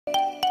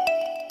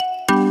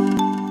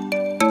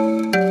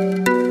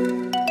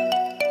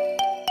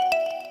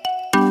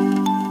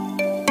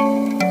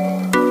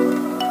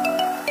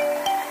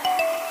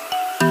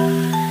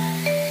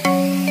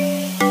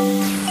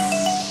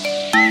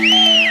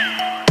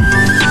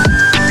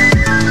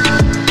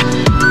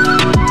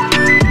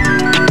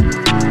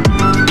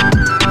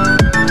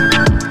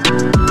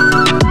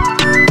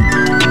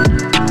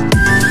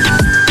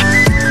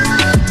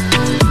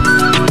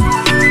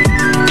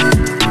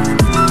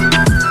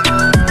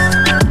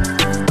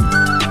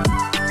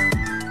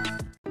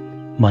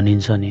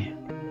भनिन्छ नि,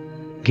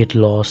 get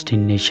lost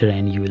in nature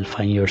and you will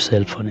find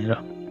yourself भनेर.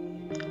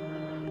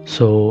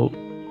 So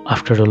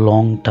after a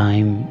long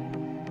time,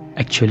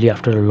 actually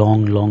after a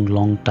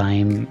long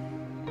time,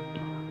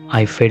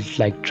 I felt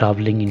like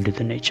traveling into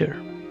the nature.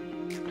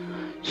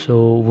 So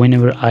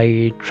whenever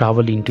I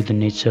travel into the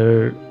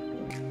nature,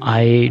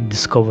 I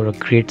discover a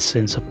great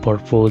sense of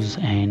purpose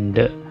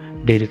and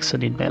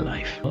direction in my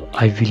life.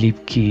 I believe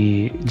कि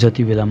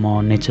जति बेला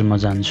म नेचरमा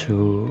जान्छु,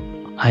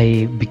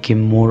 I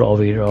became more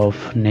aware of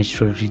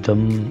natural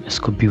rhythm,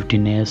 यसको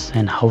beautiness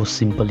and how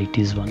simple it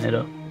is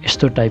भनेर.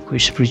 यस्तो टाइपको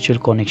spiritual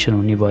connection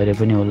हुने भएर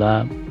पनि होला,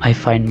 I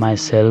find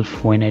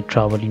myself when I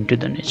travel into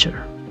the nature.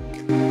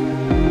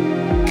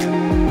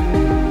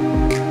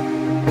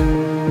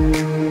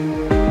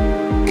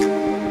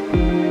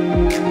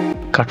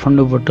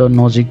 काठमाडौँबाट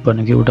नजिक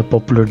भनेको एउटा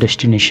popular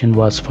destination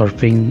was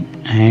Pharping,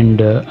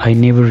 and I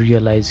never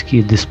realized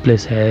कि this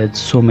place has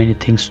so many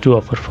things to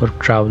offer for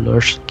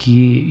travelers. कि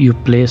यो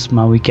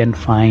प्लेसमा we can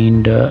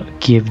find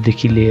cave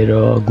देखि लिएर,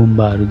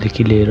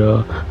 गुम्बाहरूदेखि लिएर,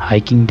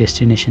 hiking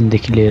destination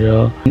देखि लिएर,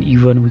 and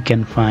even we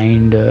can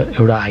find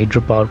एउटा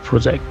hydropower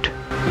project.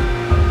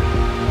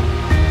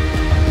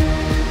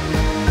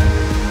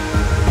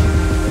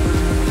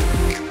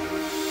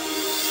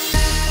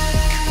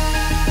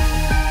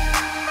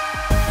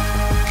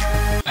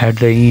 At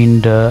the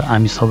end,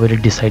 हामी सबैले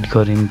डिसाइड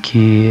गर्यौं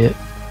कि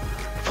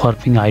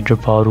Pharping Hydro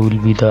Power will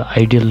be the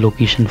ideal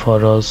location for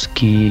us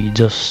कि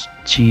just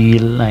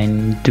chill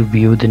and to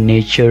view the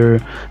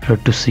nature or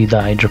to see the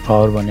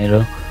hydropower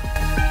भनेर.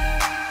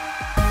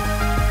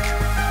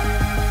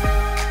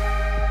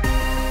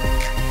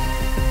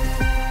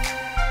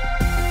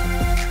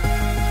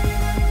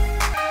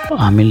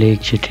 हामीले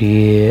एकचोटि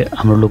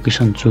हाम्रो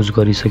लोकेसन चुज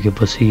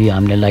गरिसकेपछि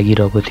हामीले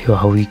लागिरहेको थियो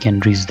how we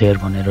can reach there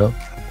भनेर.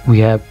 We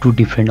have two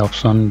different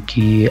options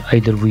कि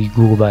either we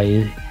go by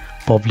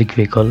public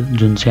vehicle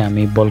जुन चाहिँ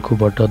हामी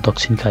बल्खुबाट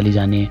दक्षिण काली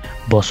जाने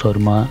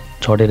बसहरुमा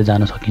चढेर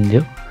जान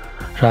सकिन्थ्यो,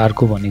 र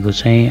अर्को भनेको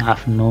चाहिँ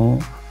आफ्नो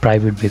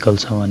प्राइभेट भेहिकल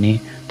छ भने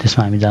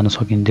त्यसमा हामी जान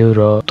सकिन्थ्यो.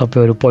 र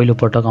तपाईहरु पहिलो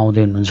पटक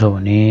आउँदै हुनुहुन्छ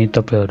भने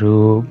तपाईहरु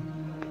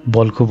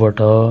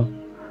बल्खुबाट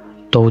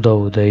तौदा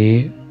हुँदै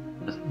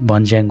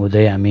भन्ज्याङ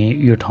हुँदै हामी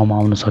यो ठाउँमा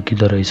आउन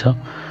सकिदो रहेछ.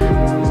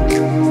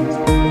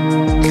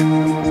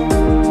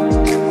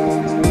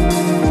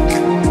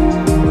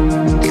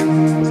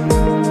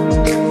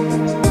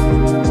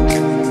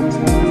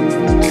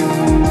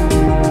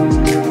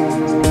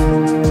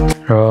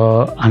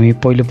 हामी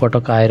पहिलो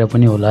पटक आएर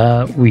पनि होला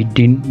we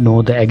didn't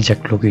know the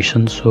exact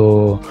location. So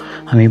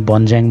हामी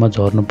भन्ज्याङमा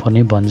झर्नु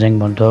पर्ने,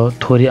 भन्ज्याङबाट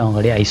थोरै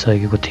अगाडि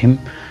आइसकेको थियौं,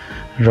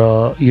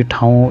 र यो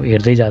ठाउँ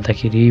हेर्दै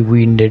जाँदाखेरि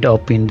we ended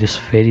up in this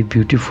very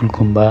beautiful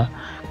गुम्बा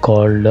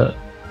called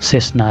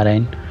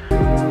शेषनारायण.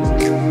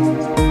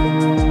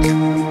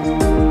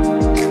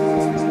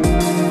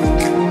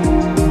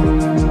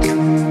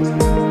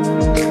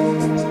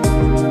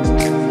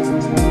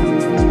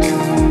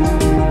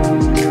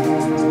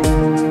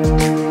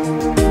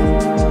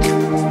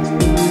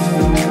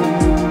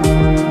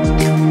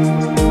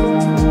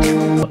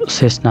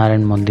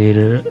 शेषनारायण मन्दिर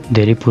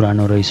धेरै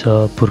पुरानो रहेछ,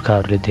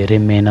 पुर्खाहरूले धेरै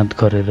मेहनत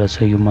गरेर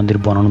चाहिँ यो मन्दिर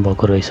बनाउनु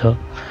भएको रहेछ,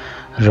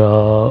 र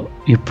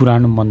यो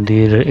पुरानो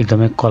मन्दिर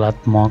एकदमै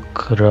कलात्मक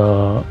र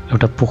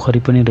एउटा पोखरी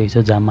पनि रहेछ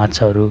जहाँ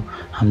माछाहरू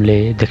हामीले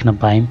देख्न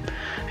पायौं.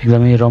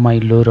 एकदमै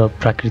रमाइलो र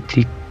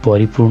प्राकृतिक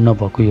परिपूर्ण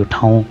भएको यो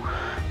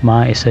ठाउँमा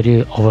यसरी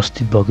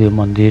अवस्थित भएको यो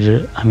मन्दिर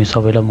हामी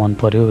सबैलाई मन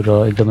पर्यो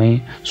र एकदमै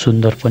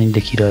सुन्दर पनि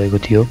देखिरहेको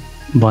थियो.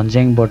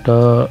 भन्ज्याङबाट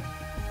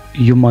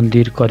यो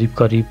मन्दिर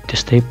करिब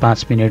त्यस्तै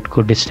 5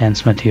 मिनेटको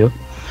डिस्टेन्समा थियो,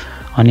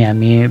 अनि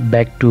हामी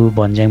ब्याक टु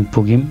भन्ज्याङ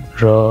पुग्यौं,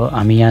 र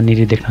हामी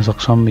यहाँनिर देख्न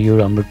सक्छौं यो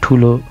हाम्रो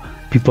ठुलो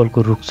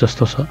पिपलको रुख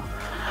जस्तो छ,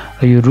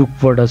 र यो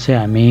रुखबाट चाहिँ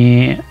हामी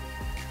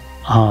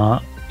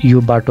यो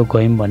बाटो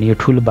गयौं भने, यो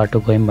ठुलो बाटो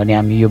गयौं भने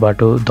हामी यो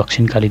बाटो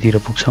दक्षिण कालीतिर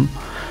पुग्छौं,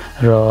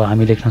 र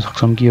हामी देख्न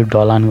सक्छौं कि यो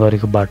ढलान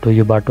गरेको बाटो,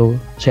 यो बाटो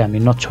चाहिँ हामी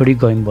नछोडी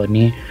गयौं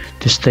भने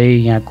त्यस्तै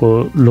यहाँको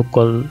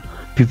लोकल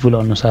पिपल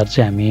अनुसार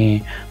चाहिँ हामी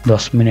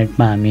 10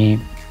 मिनेटमा हामी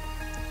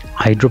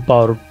हाइड्रो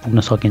पावर पुग्न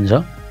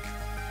सकिन्छ.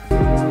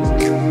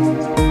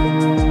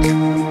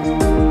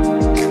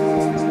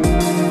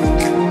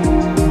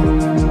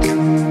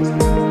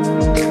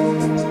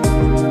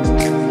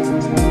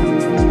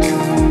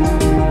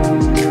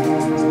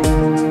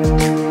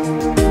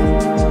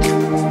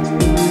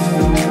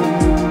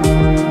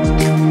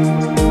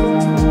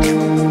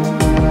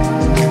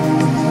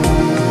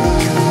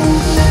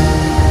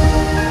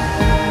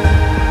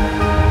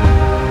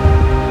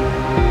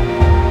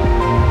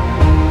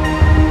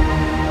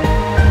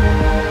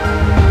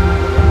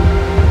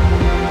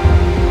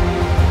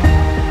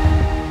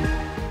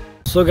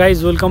 So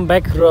guys welcome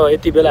back. र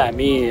यति बेला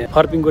हामी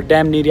फर्पिङको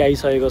ड्याम निरी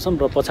आइसकेको छौँ,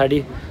 र पछाडि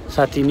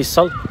साथी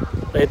निश्चल,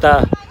 र यता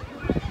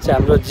चाहिँ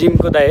हाम्रो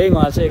जिमको दाइ है,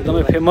 उहाँ चाहिँ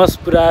एकदमै फेमस,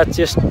 पुरा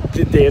चेस्ट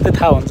हेर्दै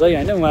थाहा हुन्छ है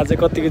होइन उहाँ चाहिँ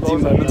कतिको जिम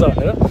गर्नुहुन्छ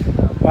भनेर.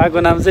 उहाँको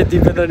नाम चाहिँ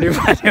दिपेन्द्र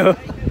नेपाली हो,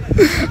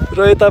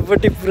 र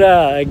यतापट्टि पुरा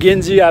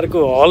गेन्जी अर्को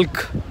हल्क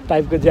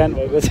टाइपको ज्यान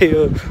भएको चाहिँ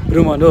यो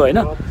रुमन हो होइन.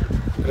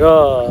 र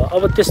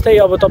अब त्यस्तै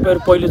अब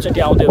तपाईँहरू पहिलोचोटि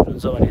आउँदै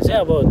हुनुहुन्छ भने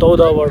चाहिँ अब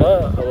तौदाबाट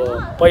अब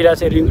पहिला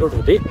चाहिँ रिङ रोड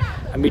हुँदै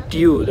हामी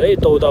टियु हुँदै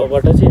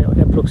तौदाबाट चाहिँ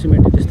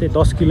एप्रोक्सिमेटली त्यस्तै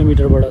 10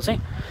 किलोमिटरबाट चाहिँ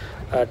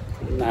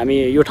हामी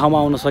यो ठाउँमा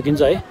आउन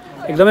सकिन्छ है।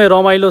 एकदमै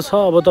रमाइलो छ।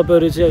 अब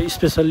तपाईँहरू चाहिँ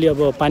स्पेसल्ली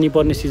अब पानी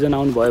पर्ने सिजन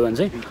आउनुभयो भने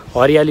चाहिँ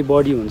हरियाली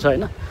बढी हुन्छ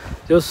होइन।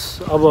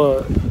 त्यस अब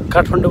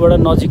काठमाडौँबाट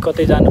नजिक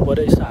कतै जानु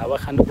पऱ्यो, यसो हावा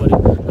खानु पऱ्यो,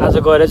 आज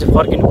गएर चाहिँ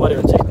फर्किनु पऱ्यो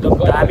भने चाहिँ एकदम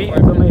दामी,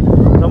 एकदमै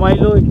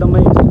रमाइलो,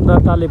 एकदमै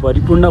सुन्दरताले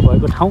भरिपूर्ण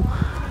भएको ठाउँ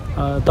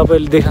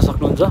तपाईँले देख्न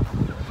सक्नुहुन्छ।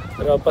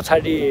 र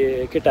पछाडि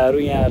केटाहरू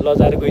यहाँ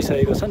लजाएर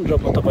गइसकेको छन् र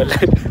म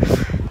तपाईँलाई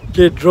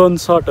के ड्रोन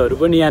सटहरू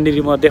पनि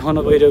यहाँनिर म देखाउन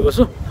गइरहेको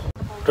छु।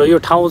 र यो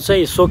ठाउँ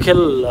चाहिँ सोखेल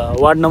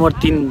वार्ड नम्बर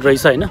 3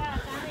 रहेछ होइन,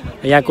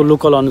 यहाँको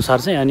लोकल अनुसार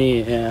चाहिँ। अनि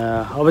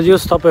अब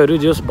जोस् तपाईँहरू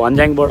जोस्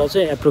भन्ज्याङबाट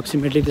चाहिँ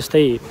एप्रोक्सिमेटली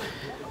त्यस्तै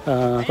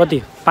कति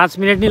 5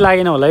 मिनट नै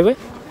लागेन होला है भाइ,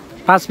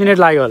 5 मिनट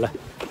लाग्यो होला,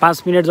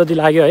 5 मिनट जति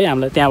लाग्यो है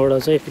हामीलाई। त्यहाँबाट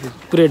चाहिँ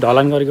पुरै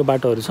ढलान गरेको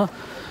बाटोहरू छ।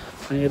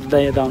 अनि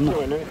यता आउनु,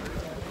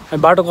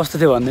 बाटो कस्तो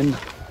थियो भन्दैन न?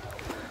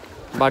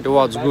 बाटो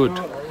वाज गुड।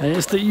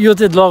 यस्तो यो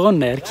चाहिँ लगाउनु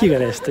न यार, के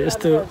गरे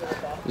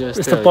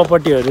यस्तो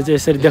प्रपर्टीहरू चाहिँ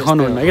यसरी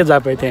देखाउनु हुन्न क्या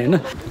जहाँ पाइ त्यहाँ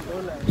होइन।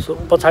 सो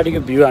पछाडिको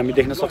भ्यू हामी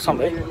देख्न सक्छौँ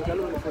है।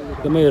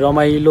 एकदमै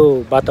रमाइलो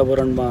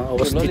वातावरणमा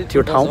अवस्थित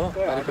त्यो ठाउँ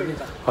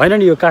होइन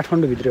नि। यो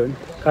काठमाडौँभित्रै हो नि,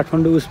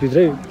 काठमाडौँ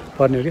उसभित्रै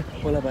पर्ने हो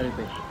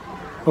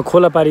क्या।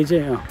 खोलापारी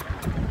चाहिँ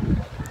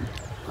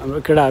हाम्रो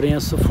केटाहरू यहाँ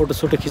फोटो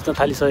खिच्न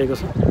थालिसकेको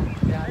छ।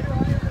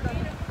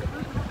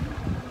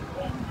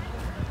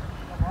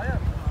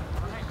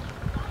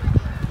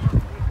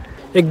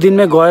 एक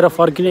दिनमै गएर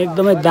फर्किने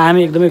एकदमै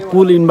दामी, एकदमै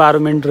कुल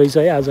इन्भाइरोमेन्ट रहेछ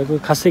है।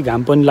 आजको खासै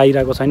घाम पनि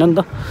लागिरहेको छैन नि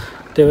त,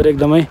 त्यही भएर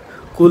एकदमै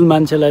कुल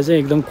मान्छेलाई चाहिँ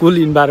एकदम कुल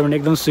इन्भाइरोमेन्ट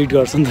एकदम स्विट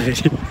गर्छ नि त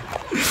फेरि।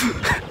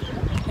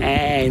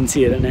 हेन्सी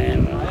हेर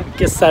न,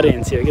 के साह्रो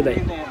हेन्सी हो कि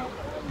दाइ,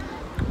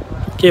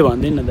 के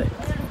भन्दिनँ न दाइ।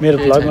 मेरो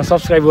भ्लगमा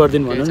सब्सक्राइब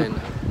गरिदिनु भन्नु न।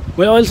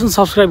 मैले अहिलेसम्म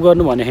सब्सक्राइब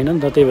गर्नु भने छैन नि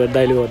त, त्यही भएर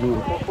दाइले गरिदिनु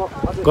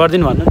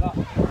भन्नु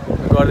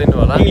गरिदिनु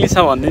होला।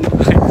 इङ्ग्लिसमा भन्दिनँ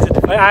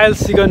आइएल्स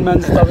सिक्ने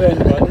मान्छे तपाईँ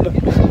भन्नु न।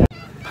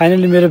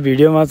 फाइनली मेरो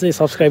भिडियोमा चाहिँ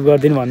सब्सक्राइब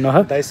गरिदिनु भन्नु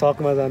हो दाइ,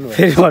 सकमा जानु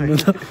फेरि भन्नु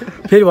त,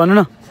 फेरि भन्नु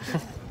न,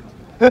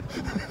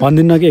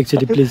 भन्दिनँ कि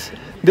एकचोटि प्लिज।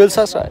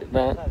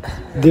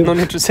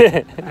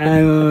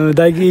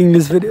 दाइकी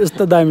इङ्ग्लिस फेरि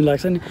यस्तो दामी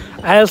लाग्छ नि।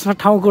 आइएल्समा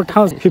ठाउँको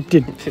ठाउँ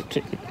 15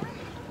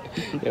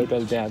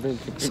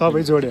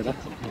 सबै जोडेर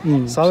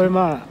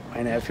सबैमा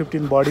होइन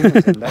 15 बढी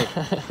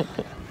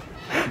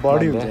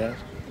हुन्छ यार,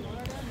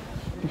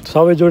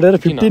 सबै जोडेर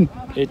 15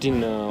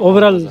 18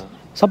 ओभरअल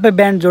सबै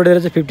ब्यान्ड जोडेर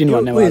चाहिँ 15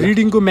 भन्ने भयो।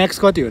 रिडिङको म्याक्स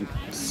कति हो?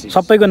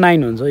 सबैको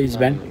 9 हुन्छ इच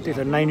ब्यान्ड। त्यही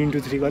त 9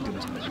 × 3 कति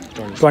हुन्छ?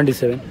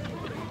 27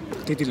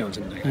 त्यति ल्याउँछ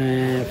नि।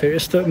 फेरि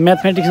यस्तो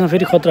म्याथमेटिक्समा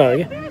फेरि खतरा हो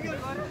क्या।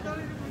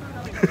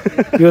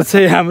 यो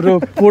चाहिँ हाम्रो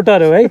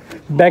पोटर हो है,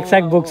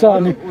 ब्यागस्याग बोक्छ।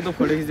 अनि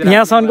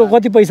यहाँसम्मको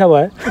कति पैसा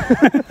भयो?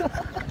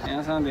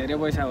 यहाँसम्म धेरै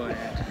पैसा भयो।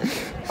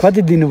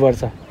 कति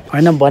दिनुपर्छ?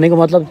 होइन भनेको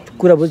मतलब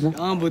कुरा बुझ्न।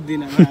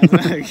 बुझ्दिनँ।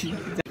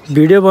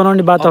 भिडियो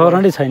बनाउने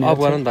वातावरणै छैन।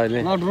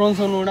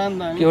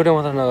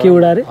 के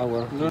उडा अरे,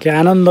 के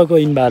आनन्दको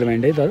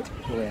इन्भाइरोमेन्ट है। तर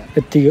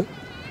यत्तिको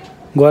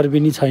गर्मी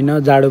पनि छैन,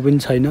 जाडो पनि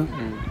छैन,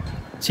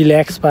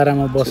 चिल्याक्स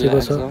पारामा बसेको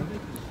छ।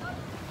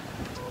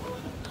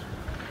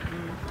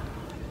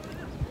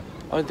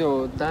 अनि त्यो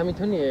दामी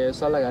थियो नि,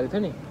 सल्लाहकारी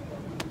थियो नि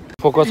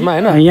फोकसमा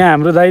होइन। यहाँ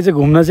हाम्रो दाइ चाहिँ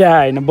घुम्न चाहिँ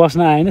आएन, बस्न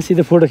आएन,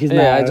 सिधै फोटो खिच्न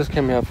आयो। I just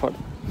came here for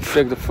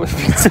take the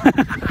photos.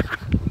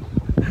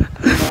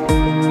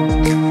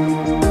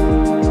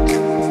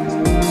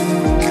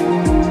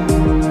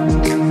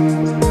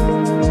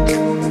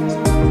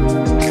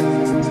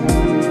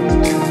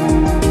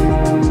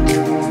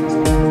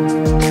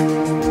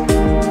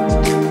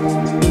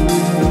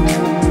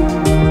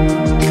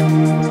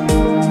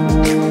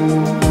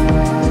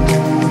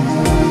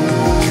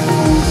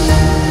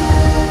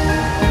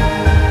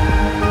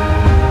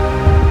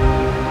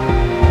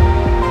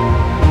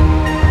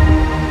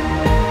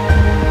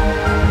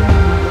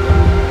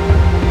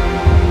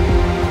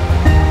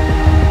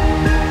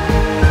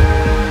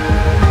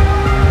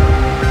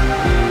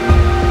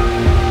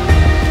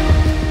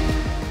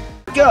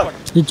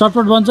 यो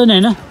चटपट बन्छ नि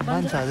होइन,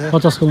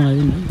 50 को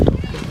बनाइदिनु।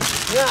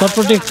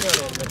 चटपटे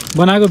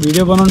बनाएको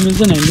भिडियो बनाउनु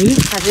मिल्छ नि दिदी?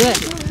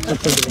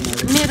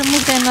 मेरो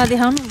मुख चाहिँ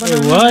नदेखाउनु,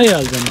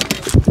 भइहाल्छ नि।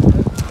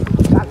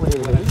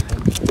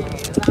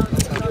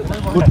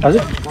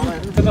 हजुर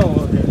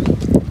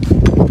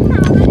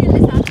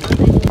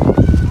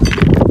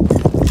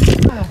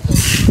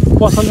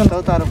पसल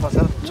चौतारो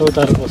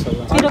पसल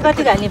मेरो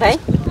कति खाने भाइ?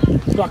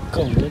 टक्क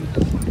हुन्छ नि।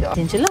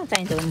 दिन्छु ल,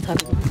 चाहिन्छ भने थप।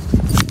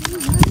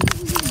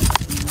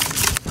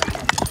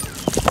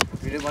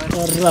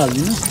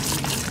 हाल्दिनु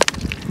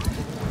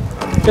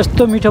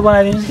त्यस्तो मिठो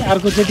बनाइदिनुहोस् कि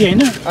अर्कोचोटि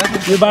होइन,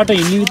 यो बाटो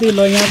हिँड्ने बित्तिकै ल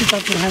यहाँ चाहिँ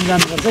चटपट खान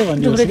जानुपर्छ है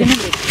भन्नु।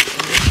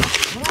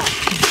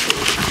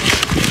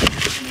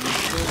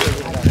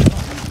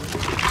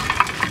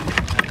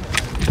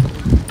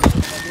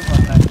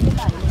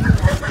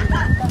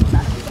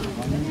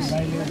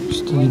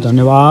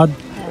 धन्यवाद।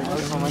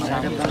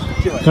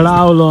 एउटा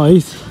आउलो है,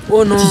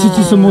 चिसो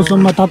चिसो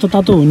मौसममा तातो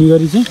तातो हुने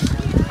गरी चाहिँ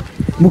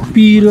मुख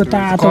पिरो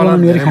तातो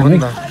बनाउने गरी खानु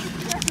है।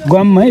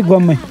 गुवाममै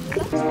गुवाममै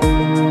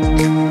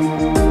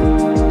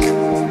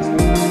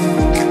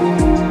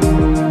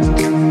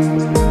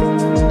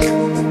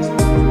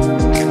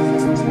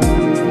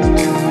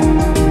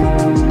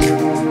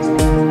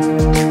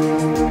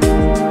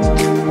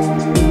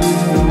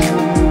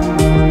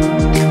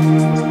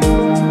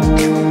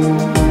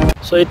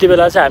सो यति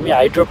बेला चाहिँ हामी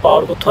हाइड्रो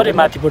पावरको थोरै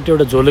माथिपट्टि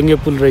एउटा झोलुङ्गे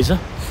पुल रहेछ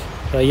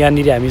र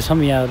यहाँनिर हामी छौँ।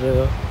 यहाँ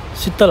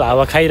शीतल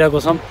हावा खाइरहेको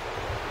छौँ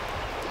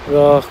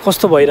र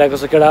कस्तो भइरहेको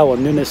छ केटा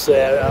भनिदिनु न यसो।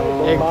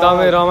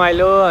 एकदमै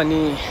रमाइलो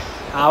अनि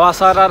हावा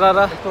सरर र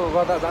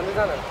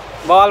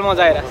बल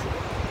मजा आइरहेको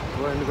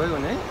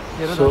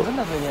छ। सो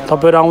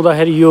तपाईँहरू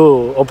आउँदाखेरि यो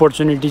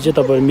अपर्च्युनिटी चाहिँ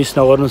तपाईँहरू मिस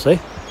नगर्नुहोस् है।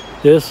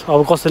 यस अब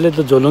कसैले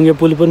त झोलुङ्गे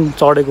पुल पनि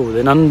चढेको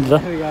हुँदैन नि त,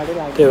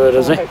 त्यही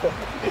भएर चाहिँ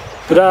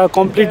पुरा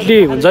कम्प्लिटली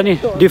हुन्छ नि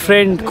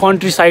डिफ्रेन्ट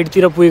कन्ट्री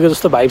साइडतिर पुगेको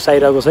जस्तो भाइब्स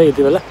आइरहेको छ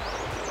यति बेला।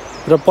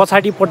 र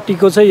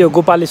पछाडिपट्टिको चाहिँ यो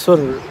गोपालेश्वर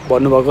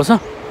भन्नुभएको छ,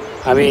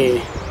 हामी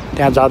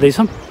त्यहाँ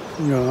जाँदैछौँ।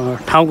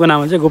 ठाउँको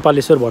नाम चाहिँ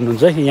गोपालेश्वर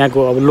भन्नुहुन्छ है, यहाँको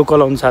अब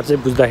लोकल अनुसार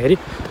चाहिँ बुझ्दाखेरि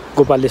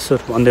गोपालेश्वर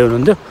भन्दै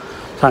हुनुहुन्थ्यो।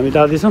 हामी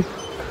जाँदैछौँ।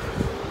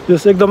 यो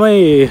एकदमै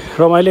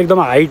रमाइलो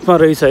एकदमै हाइटमा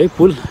रहेछ है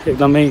पुल,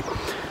 एकदमै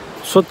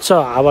स्वच्छ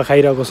हावा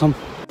खाइरहेको छौँ।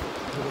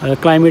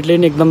 क्लाइमेटले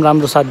नि एकदम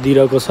राम्रो साथ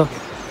दिइरहेको छ।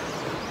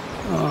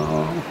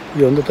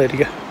 यो हो नि त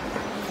तरिका।